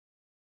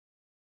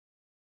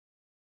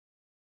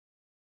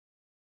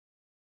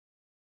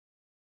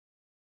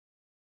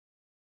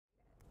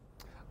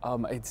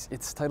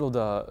It's titled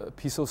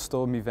Piso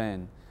Sto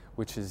Miden,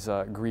 which is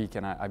Greek,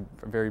 and I'm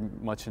very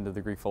much into the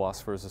Greek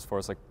philosophers as far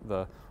as like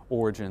the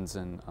origins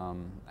and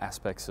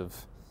aspects of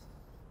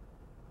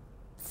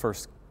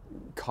first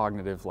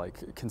cognitive,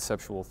 like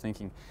conceptual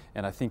thinking.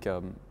 And I think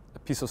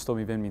Piso Sto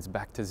Miden means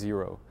back to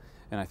zero,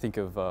 and I think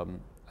of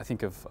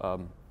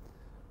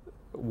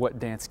what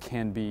dance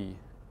can be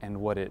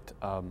and what it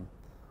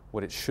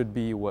should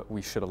be, what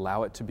we should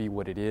allow it to be,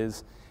 what it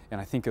is,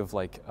 and I think of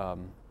like.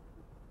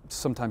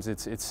 Sometimes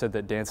it's said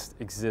that dance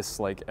exists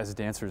like as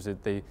dancers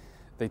they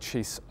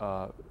chase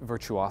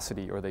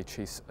virtuosity or they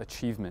chase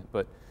achievement,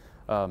 but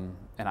and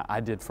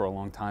I did for a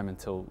long time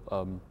until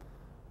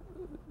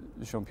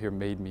Jean-Pierre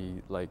made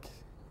me like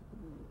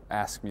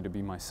ask me to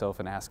be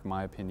myself and ask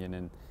my opinion,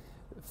 and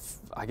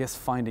I guess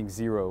finding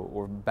zero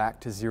or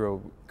back to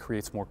zero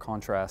creates more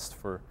contrast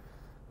for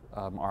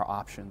our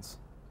options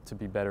to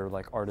be better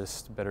like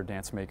artists, better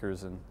dance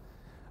makers, and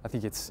I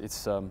think it's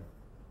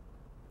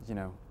you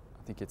know,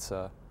 I think it's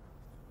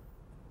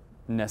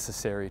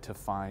necessary to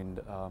find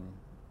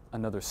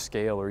another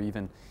scale, or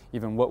even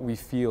what we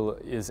feel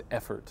is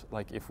effort.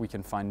 Like if we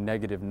can find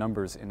negative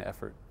numbers in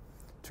effort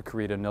to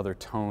create another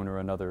tone or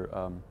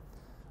another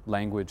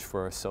language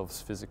for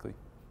ourselves physically.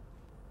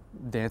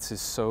 Dance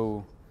is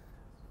so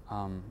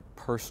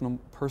personal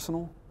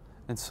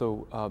and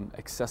so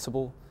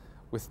accessible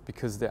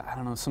because I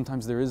don't know,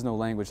 sometimes there is no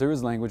language. There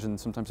is language and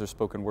sometimes there's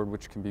spoken word,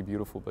 which can be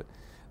beautiful, but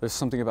there's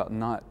something about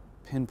not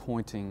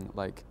pinpointing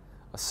like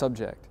a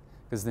subject,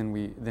 because then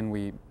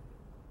we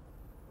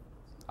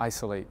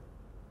isolate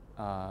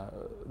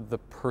the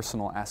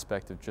personal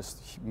aspect of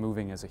just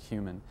moving as a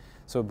human.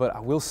 So, but I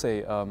will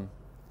say,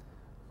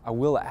 I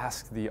will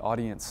ask the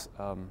audience,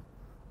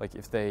 like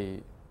if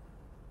they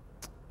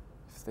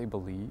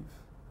believe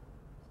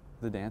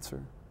the dancer,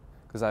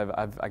 because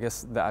I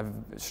guess that I've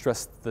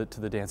stressed to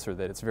the dancer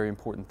that it's very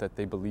important that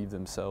they believe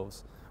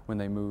themselves when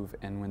they move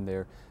and when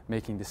they're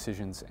making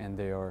decisions and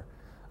they are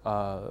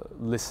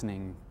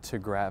listening to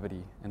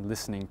gravity and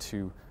listening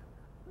to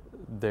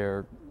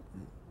their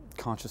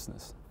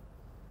consciousness.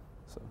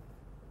 So,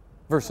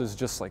 versus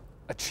just like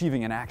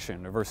achieving an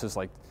action, or versus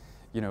like,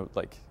 you know,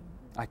 like,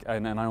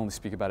 and I only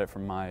speak about it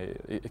from my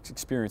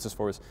experience as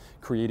far as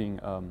creating,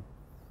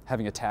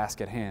 having a task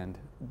at hand,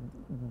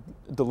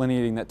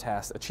 delineating that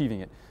task,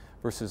 achieving it,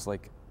 versus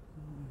like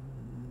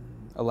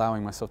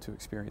allowing myself to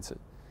experience it,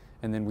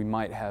 and then we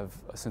might have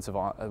a sense of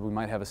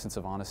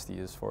honesty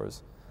as far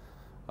as.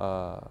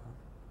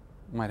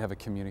 Might have a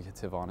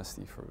communicative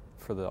honesty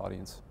for the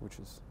audience, which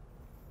is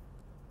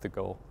the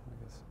goal,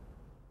 I guess.